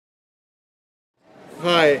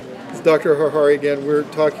Hi, it's Dr. Harhari again. We're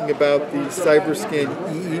talking about the Cyberscan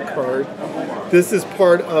eCard. This is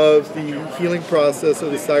part of the healing process of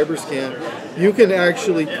the Cyberscan. You can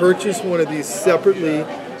actually purchase one of these separately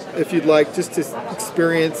if you'd like, just to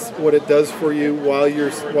experience what it does for you while you're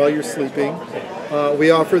sleeping. We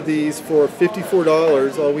offer these for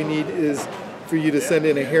 $54. All we need is for you to send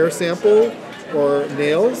in a hair sample or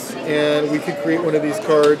nails, and we can create one of these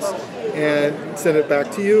cards and send it back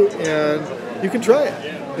to you, and you can try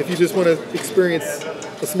it if you just want to experience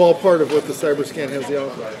a small part of what the Cyberscan has to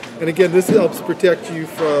offer. And again, this helps protect you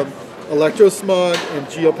from electrosmog and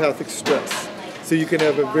geopathic stress, so you can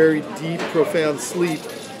have a very deep, profound sleep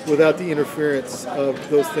without the interference of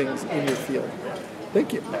those things in your field.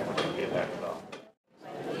 Thank you.